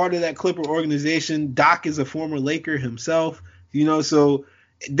part of that Clipper organization. Doc is a former Laker himself, so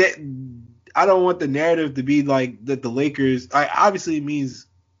that I don't want the narrative to be like that the Lakers obviously it means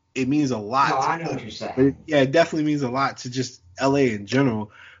a lot. No, I know what you're saying. It definitely means a lot to just LA in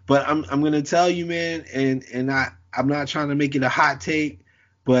general. But I'm gonna tell you, man, and I'm not trying to make it a hot take,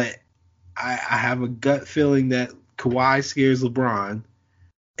 but I have a gut feeling that Kawhi scares LeBron,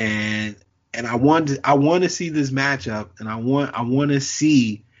 and I want to see this matchup, and I want to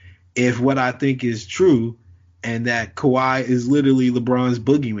see if what I think is true, and that Kawhi is literally LeBron's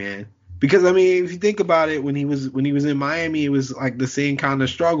boogeyman. Because I mean, if you think about it, when he was in Miami, it was like the same kind of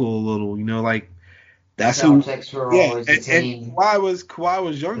struggle a little, like that's who. Yeah, and Kawhi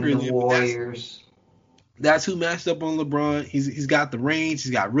was younger than the Warriors. That's who matched up on LeBron. He's got the range.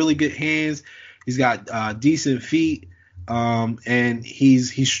 He's got really good hands. He's got decent feet. And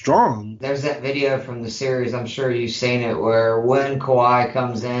he's strong. There's that video from the series, I'm sure you've seen it, where when Kawhi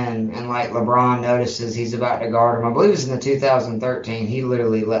comes in and like LeBron notices he's about to guard him, I believe it's in the 2013, he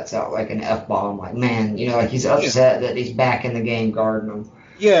literally lets out like an F-bomb. Like, man, like he's upset that he's back in the game guarding him.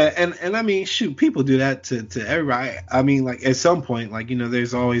 Yeah, and I mean, shoot, people do that to everybody. I mean, like at some point, like,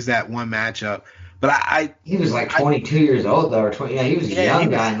 there's always that one matchup. But he was like 22 years old though, or 20. He was a young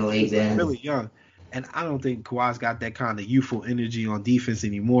guy in the league then. Really young. And I don't think Kawhi's got that kind of youthful energy on defense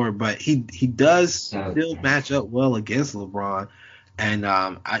anymore, but he does still match up well against LeBron. And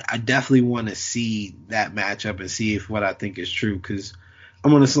I definitely want to see that matchup and see if what I think is true, because I'm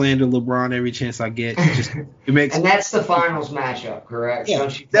going to slander LeBron every chance I get. It makes and that's the finals matchup, correct? Yeah.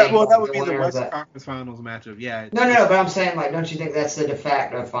 Don't you think that would be the Western Conference Finals matchup, yeah. No, but I'm saying, like, don't you think that's the de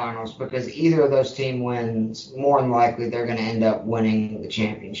facto finals? Because either of those team wins, more than likely they're going to end up winning the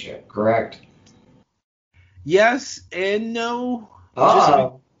championship, correct? Yes and no.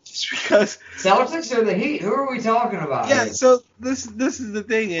 Just because Celtics or the Heat? Who are we talking about? Yeah, so this is the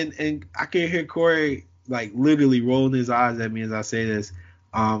thing, and I can hear Corey like literally rolling his eyes at me as I say this.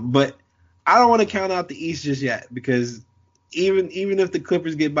 But I don't want to count out the East just yet, because even if the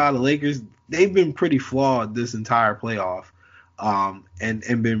Clippers get by the Lakers, they've been pretty flawed this entire playoff,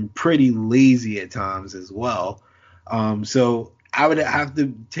 and been pretty lazy at times as well. So I would have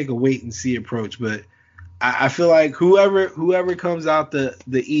to take a wait and see approach, but I feel like whoever comes out the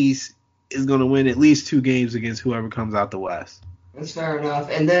East is going to win at least 2 games against whoever comes out the West. That's fair enough.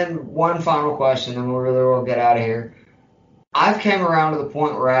 And then one final question, and we'll get out of here. I've came around to the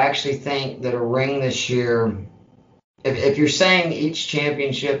point where I actually think that a ring this year, if you're saying each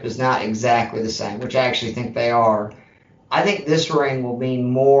championship is not exactly the same, which I actually think they are, I think this ring will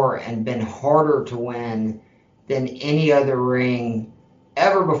mean more and been harder to win than any other ring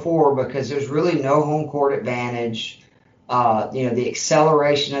ever before, because there's really no home court advantage. The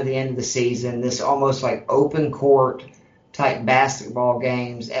acceleration of the end of the season, this almost like open court type basketball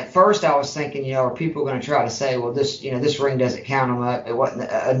games. At first I was thinking, are people going to try to say, well, this ring doesn't count them up. It wasn't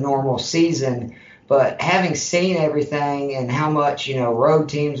a normal season. But having seen everything and how much, road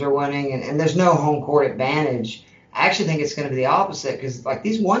teams are winning and there's no home court advantage, I actually think it's going to be the opposite, because like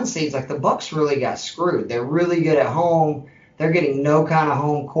these 1 seeds, like the Bucks really got screwed. They're really good at home. They're getting no kind of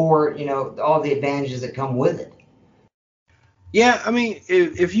home court, all the advantages that come with it. Yeah, I mean,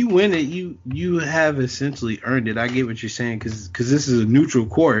 if you win it, you have essentially earned it. I get what you're saying, because this is a neutral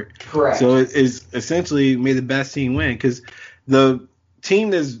court. Correct. So it is essentially may the best team win, because the team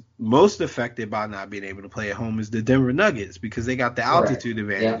that's most affected by not being able to play at home is the Denver Nuggets, because they got the altitude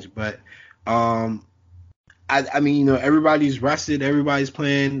advantage. Yep. But I mean, everybody's rested. Everybody's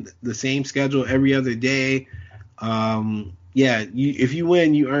playing the same schedule every other day. If you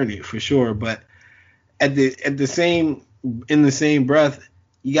win, you earn it for sure. But in the same breath,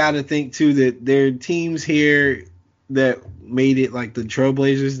 you got to think too that there are teams here that made it like the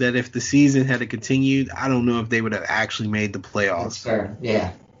Trailblazers, that if the season had continued, I don't know if they would have actually made the playoffs. That's fair.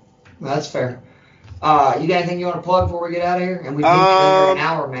 Yeah. That's fair. You got anything you want to plug before we get out of here? And we've been here an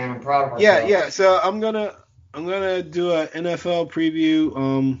hour, man. I'm proud of ourselves. Yeah. So I'm gonna do an NFL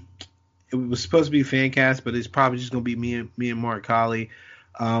preview. It was supposed to be Fancast, but it's probably just gonna be me and Mark Colley.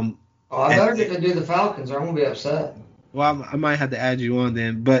 I better get to do the Falcons, or I'm gonna be upset. Well, I might have to add you on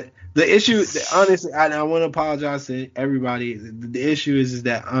then. But the issue, honestly, I want to apologize to everybody. The issue is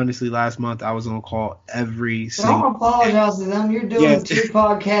that honestly, last month I was on call every single. Don't apologize to them. You're doing 2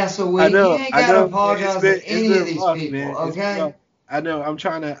 podcasts a week. You ain't gotta apologize to any of these people. Man. Okay. I know. I'm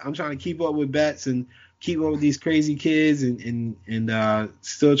trying to keep up with bets and keep up with these crazy kids and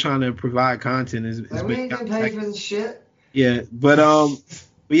still trying to provide content. We ain't getting paid for this shit. Yeah, but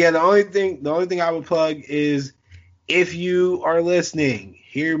yeah, the only thing I would plug is, if you are listening,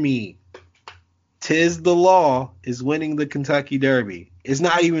 hear me. Tiz the Law is winning the Kentucky Derby. It's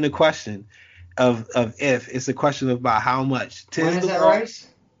not even a question of if. It's a question of about how much. When is that race?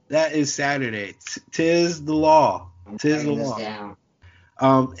 That is Saturday. Tiz the Law. Tiz the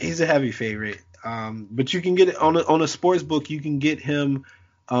Law. He's a heavy favorite. But you can get it on a sports book. You can get him.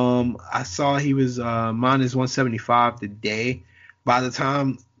 I saw he was minus 175 today. By the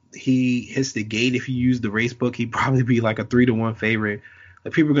time he hits the gate, if you use the race book, he'd probably be like a 3-1 favorite.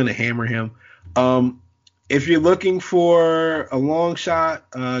 Like, people are going to hammer him. If you're looking for a long shot,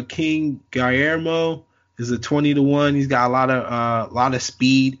 King Guillermo is a 20-1. He's got a lot of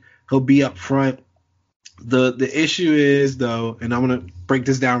speed. He'll be up front. The issue is, though, and I'm going to break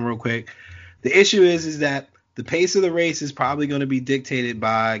this down real quick. The issue is that the pace of the race is probably going to be dictated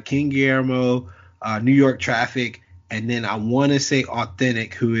by King Guillermo, New York Traffic, and then I want to say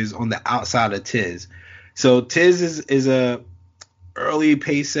Authentic, who is on the outside of Tiz. So Tiz is a early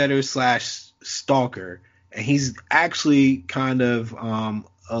pace setter / stalker, and he's actually kind of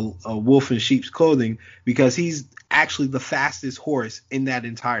a wolf in sheep's clothing, because he's actually the fastest horse in that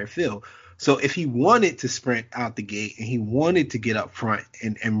entire field. So if he wanted to sprint out the gate and he wanted to get up front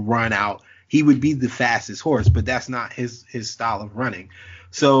and run out, he would be the fastest horse, but that's not his style of running.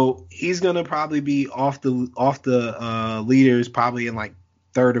 So he's gonna probably be off the leaders, probably in like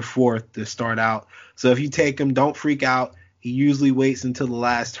 3rd or 4th to start out. So if you take him, don't freak out. He usually waits until the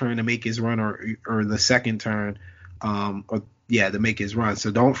last turn to make his run, or the second turn, to make his run.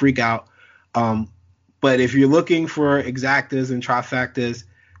 So don't freak out. But if you're looking for exactas and trifectas,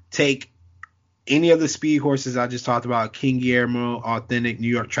 take any of the speed horses I just talked about: King Guillermo, Authentic, New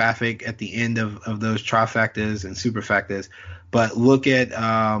York Traffic at the end of those trifectas and superfectas. But look at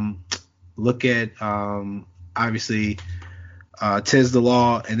obviously Tiz the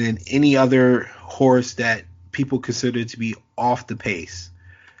Law, and then any other horse that people consider to be off the pace,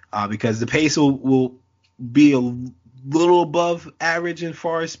 because the pace will be a little above average in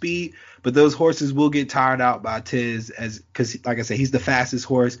far as speed, but those horses will get tired out by Tiz, because like I said, he's the fastest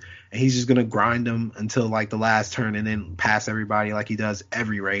horse, and he's just gonna grind them until like the last turn and then pass everybody like he does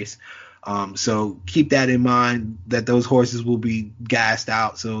every race. So keep that in mind, that those horses will be gassed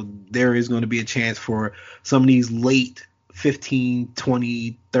out. So there is going to be a chance for some of these late 15,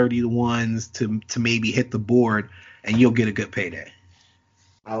 20, 30-1s to maybe hit the board, and you'll get a good payday.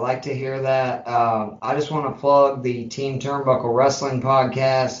 I like to hear that. I just want to plug the Team Turnbuckle Wrestling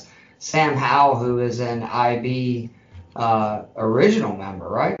podcast. Sam Howell, who is an IB original member,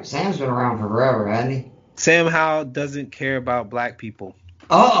 right? Sam's been around for forever, hasn't he? Sam Howell doesn't care about black people.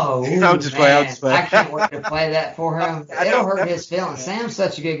 Oh, I'm just playing. I can't wait to play that for him. It'll hurt his feelings. Sam's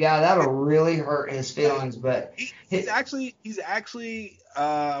such a good guy. That'll really hurt his feelings. But he's actually.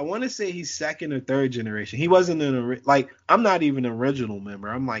 I want to say he's 2nd or 3rd generation. He wasn't I'm not even an original member.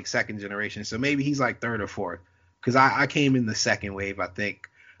 I'm like 2nd generation. So maybe he's like 3rd or 4th, because I came in the 2nd wave, I think.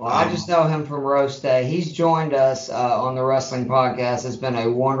 Well, I just know him from Roast Day. He's joined us on the wrestling podcast. It's been a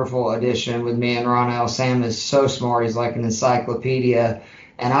wonderful addition with me and Ronell. Sam is so smart. He's like an encyclopedia.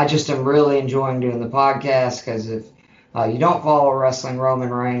 And I just am really enjoying doing the podcast, because if you don't follow wrestling, Roman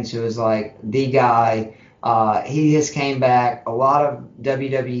Reigns, who is like the guy, he has came back. A lot of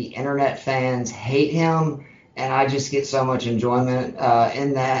WWE internet fans hate him, and I just get so much enjoyment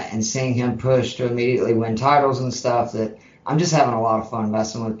in that, and seeing him push to immediately win titles and stuff, that I'm just having a lot of fun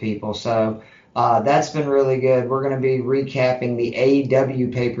messing with people. So that's been really good. We're going to be recapping the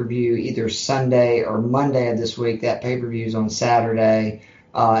AEW pay-per-view either Sunday or Monday of this week. That pay-per-view is on Saturday.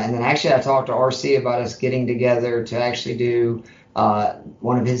 And then actually I talked to RC about us getting together to actually do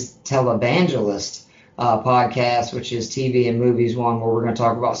one of his televangelist podcasts, which is TV and Movies one, where we're going to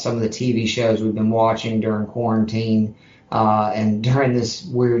talk about some of the TV shows we've been watching during quarantine and during this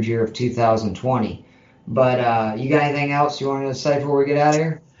weird year of 2020. But you got anything else you wanted to say before we get out of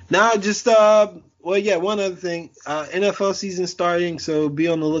here? No, just one other thing. NFL season starting, so be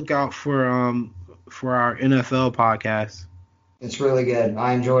on the lookout for our NFL podcast. It's really good.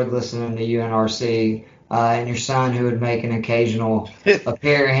 I enjoyed listening to you and RC and your son, who would make an occasional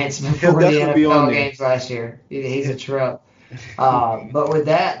appearance before the NFL games last year. He's a trip. But with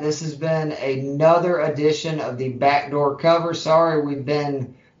that, this has been another edition of the Backdoor Cover. Sorry, we've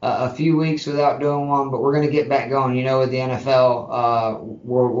been a few weeks without doing one, but we're going to get back going. With the NFL,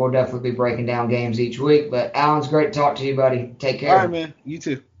 we'll definitely be breaking down games each week. But Alan's great to talk to you, buddy. Take care. All right, man. You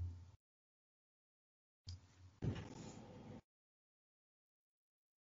too.